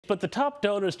but the top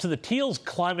donors to the Teals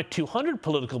Climate 200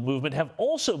 political movement have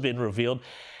also been revealed,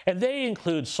 and they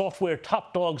include software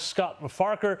top dog Scott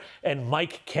McFarker and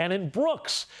Mike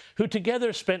Cannon-Brooks, who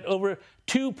together spent over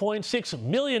 $2.6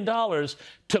 million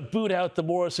to boot out the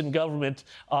Morrison government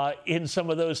in some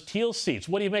of those Teals seats.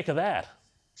 What do you make of that?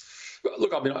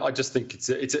 Look, I mean, I just think it's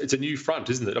a new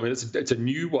front, isn't it? I mean, it's a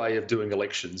new way of doing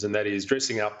elections, and that is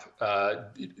dressing up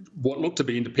what look to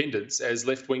be independents as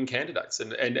left-wing candidates,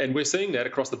 and we're seeing that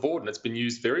across the board, and it's been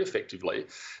used very effectively.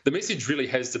 The message really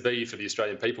has to be for the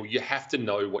Australian people: you have to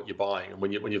know what you're buying, and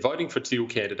when you're voting for teal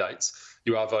candidates,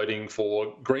 you are voting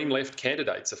for green left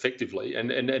candidates effectively, and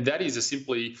that is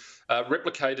simply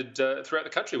replicated throughout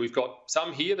the country. We've got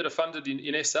some here that are funded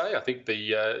in SA. I think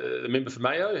the member for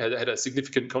Mayo had a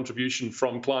significant contribution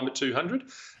from Climate 200,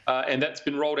 and that's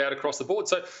been rolled out across the board.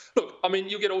 So, look, I mean,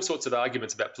 you'll get all sorts of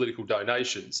arguments about political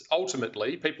donations.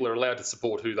 Ultimately, people are allowed to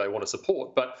support who they want to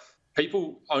support, but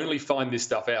people only find this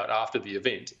stuff out after the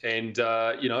event, and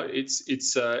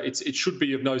it should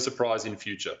be of no surprise in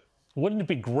future. Wouldn't it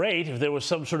be great if there was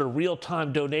some sort of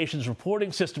real-time donations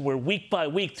reporting system where week by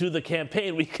week through the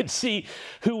campaign we could see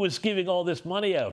who was giving all this money out?